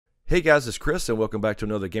Hey guys, it's Chris and welcome back to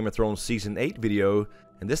another Game of Thrones Season 8 video.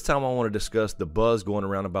 And this time I want to discuss the buzz going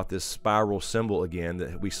around about this spiral symbol again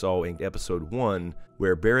that we saw in episode 1,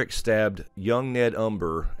 where Beric stabbed young Ned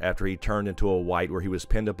Umber after he turned into a white, where he was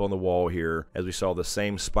pinned up on the wall here, as we saw the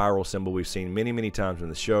same spiral symbol we've seen many times in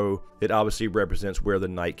the show. It obviously represents where the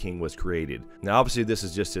Night King was created. Now obviously this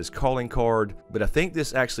is just his calling card, but I think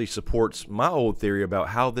this actually supports my old theory about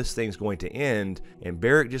how this thing's going to end, and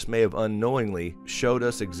Beric just may have unknowingly showed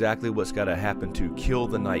us exactly what's got to happen to kill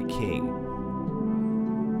the Night King.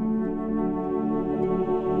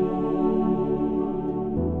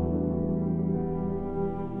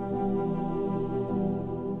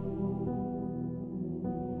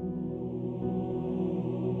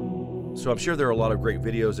 So I'm sure there are a lot of great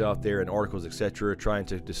videos out there and articles, etc., trying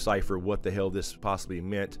to decipher what the hell this possibly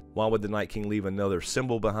meant. Why would the Night King leave another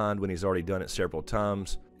symbol behind when he's already done it several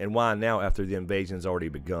times? And why now after the invasion's already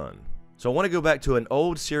begun? So I want to go back to an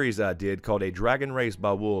old series I did called A Dragon Raised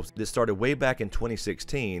by Wolves that started way back in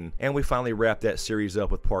 2016, and we finally wrapped that series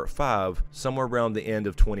up with part 5 somewhere around the end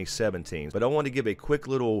of 2017. But I want to give a quick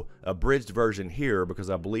little abridged version here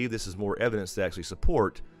because I believe this is more evidence to actually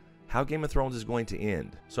support how Game of Thrones is going to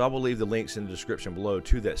end. So I will leave the links in the description below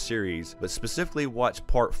to that series, but specifically watch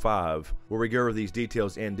part 5 where we go over these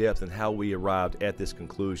details in depth and how we arrived at this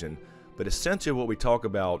conclusion. But essentially what we talk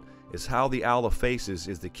about is how the Owl of Faces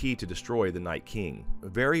is the key to destroy the Night King.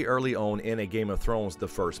 Very early on in A Game of Thrones, the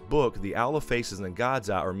first book, the Owl of Faces and God's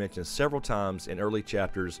Eye are mentioned several times in early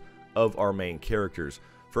chapters of our main characters.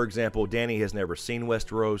 For example, Dany has never seen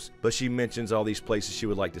Westeros, but she mentions all these places she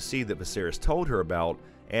would like to see that Viserys told her about,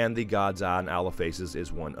 and the God's Eye and Owl of Faces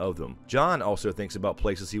is one of them. Jon also thinks about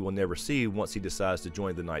places he will never see once he decides to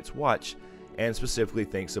join the Night's Watch, and specifically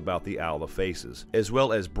thinks about the Owl of Faces. As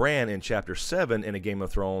well as Bran in Chapter 7 in A Game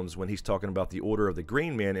of Thrones when he's talking about the Order of the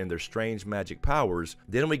Green Men and their strange magic powers.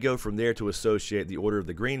 Then we go from there to associate the Order of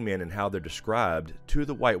the Green Men and how they're described to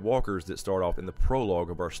the White Walkers that start off in the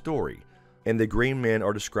prologue of our story. And the Green Men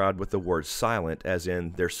are described with the word silent, as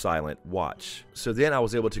in their silent watch. So then I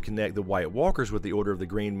was able to connect the White Walkers with the Order of the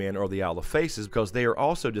Green Men or the Owl of Faces because they are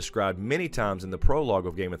also described many times in the prologue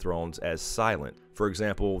of Game of Thrones as silent. For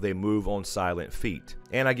example, they move on silent feet.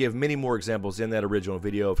 And I give many more examples in that original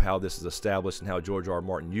video of how this is established and how George R. R.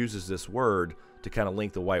 Martin uses this word to kind of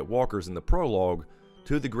link the White Walkers in the prologue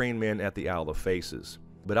to the Green Men at the Owl of Faces.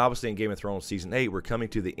 But obviously in Game of Thrones Season 8, we're coming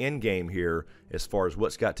to the end game here as far as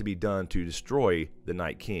what's got to be done to destroy the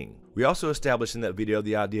Night King. We also established in that video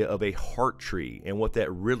the idea of a heart tree and what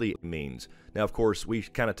that really means. Now, of course, we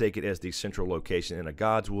kind of take it as the central location in a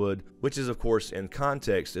Godswood, which is, of course, in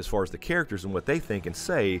context as far as the characters and what they think and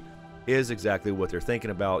say is exactly what they're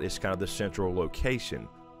thinking about. It's kind of the central location.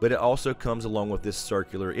 But it also comes along with this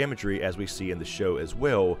circular imagery as we see in the show as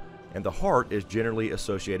well. And the heart is generally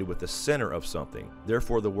associated with the center of something.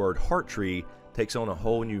 Therefore, the word heart tree takes on a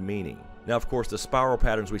whole new meaning. Now, of course, the spiral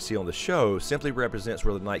patterns we see on the show simply represents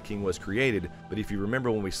where the Night King was created, but if you remember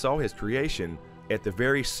when we saw his creation, at the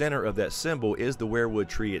very center of that symbol is the weirwood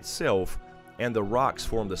tree itself, and the rocks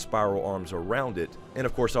form the spiral arms around it. And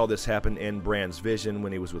of course, all this happened in Bran's vision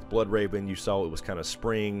when he was with Bloodraven. You saw it was kind of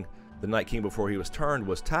spring. The Night King, before he was turned,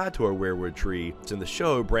 was tied to a weirwood tree. So in the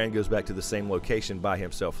show, Bran goes back to the same location by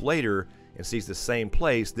himself later and sees the same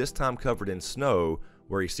place, this time covered in snow,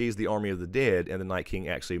 where he sees the army of the dead, and the Night King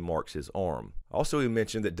actually marks his arm. Also, we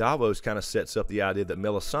mentioned that Davos kind of sets up the idea that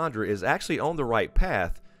Melisandre is actually on the right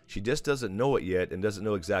path. She just doesn't know it yet and doesn't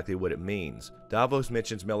know exactly what it means. Davos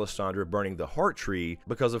mentions Melisandre burning the heart tree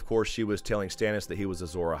because, of course, she was telling Stannis that he was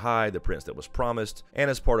Azor Ahai, the prince that was promised, and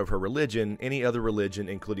as part of her religion, any other religion,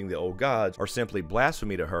 including the old gods, are simply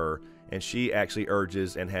blasphemy to her, and she actually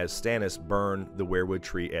urges and has Stannis burn the weirwood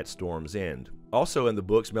tree at Storm's End. Also in the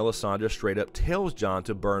books, Melisandre straight up tells Jon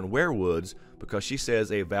to burn weirwoods because she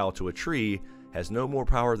says a vow to a tree has no more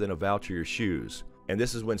power than a vow to your shoes. And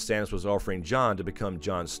this is when Stannis was offering Jon to become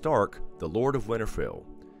Jon Stark, the Lord of Winterfell.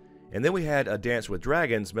 And then we had A Dance with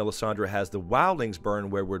Dragons. Melisandre has the wildlings burn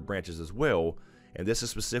weirwood branches as well, and this is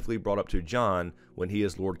specifically brought up to Jon when he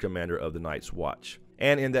is Lord Commander of the Night's Watch.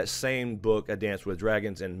 And in that same book, A Dance with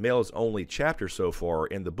Dragons, and Mel's only chapter so far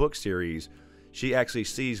in the book series, she actually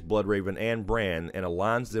sees Bloodraven and Bran and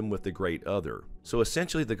aligns them with the Great Other. So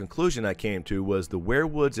essentially the conclusion I came to was the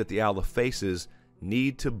weirwoods at the Owl of Faces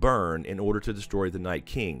need to burn in order to destroy the Night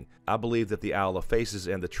King. I believe that the Owl of Faces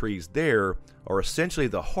and the trees there are essentially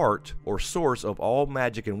the heart or source of all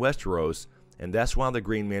magic in Westeros, and that's why the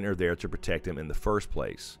Green Men are there to protect him in the first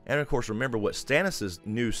place. And of course, remember what Stannis'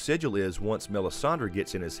 new sigil is once Melisandre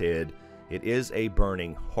gets in his head. It is a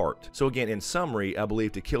burning heart. So again, in summary, I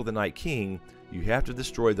believe to kill the Night King, you have to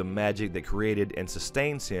destroy the magic that created and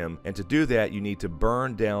sustains him, and to do that you need to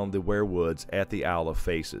burn down the werewoods at the Isle of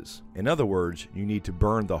Faces. In other words, you need to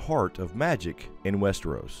burn the heart of magic in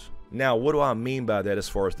Westeros. Now, what do I mean by that as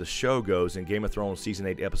far as the show goes in Game of Thrones Season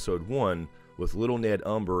 8 Episode 1 with Little Ned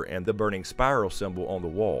Umber and the burning spiral symbol on the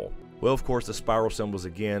wall? Well, of course, the spiral symbols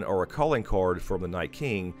again are a calling card from the Night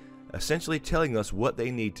King, essentially telling us what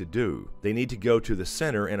they need to do. They need to go to the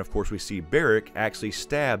center, and of course we see Beric actually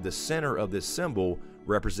stab the center of this symbol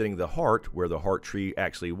representing the heart, where the heart tree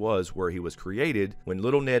actually was, where he was created. When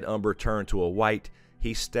Little Ned Umber turned to a white,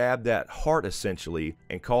 he stabbed that heart essentially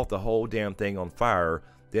and caught the whole damn thing on fire.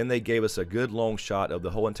 Then they gave us a good long shot of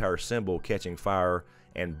the whole entire symbol catching fire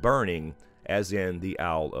and burning, as in the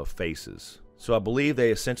Isle of Faces. So I believe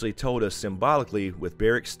they essentially told us symbolically, with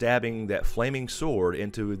Beric stabbing that flaming sword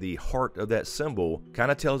into the heart of that symbol,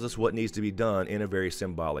 kind of tells us what needs to be done in a very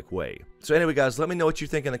symbolic way. So anyway guys, let me know what you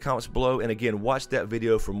think in the comments below, and again, watch that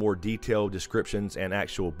video for more detailed descriptions and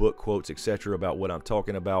actual book quotes, etc. about what I'm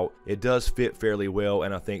talking about. It does fit fairly well,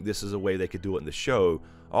 and I think this is a way they could do it in the show.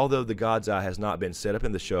 Although the God's Eye has not been set up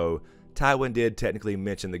in the show, Tywin did technically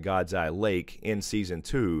mention the God's Eye Lake in Season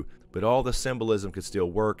 2, but all the symbolism could still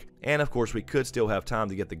work, and of course we could still have time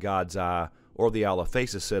to get the God's Eye or the Isle of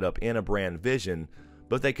Faces set up in a Bran vision,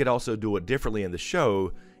 but they could also do it differently in the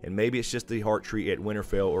show, and maybe it's just the heart tree at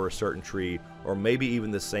Winterfell or a certain tree, or maybe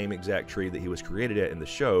even the same exact tree that he was created at in the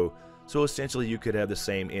show. So essentially you could have the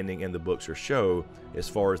same ending in the books or show as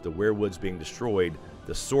far as the werewoods being destroyed,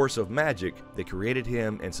 the source of magic that created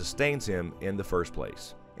him and sustains him in the first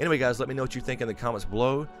place. Anyway guys, let me know what you think in the comments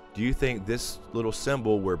below. Do you think this little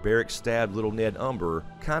symbol where Beric stabbed Little Ned Umber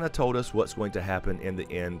kind of told us what's going to happen in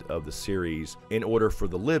the end of the series in order for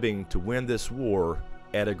the living to win this war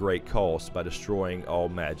at a great cost by destroying all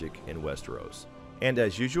magic in Westeros? And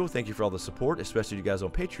as usual, thank you for all the support, especially you guys on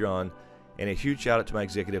Patreon, and a huge shout out to my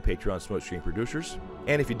executive Patreon SmokeScreen producers.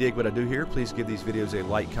 And if you dig what I do here, please give these videos a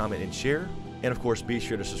like, comment, and share. And of course, be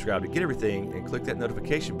sure to subscribe to get everything and click that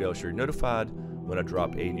notification bell so you're notified when I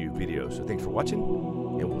drop a new video. So thanks for watching,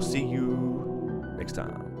 and we'll see you next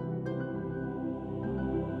time.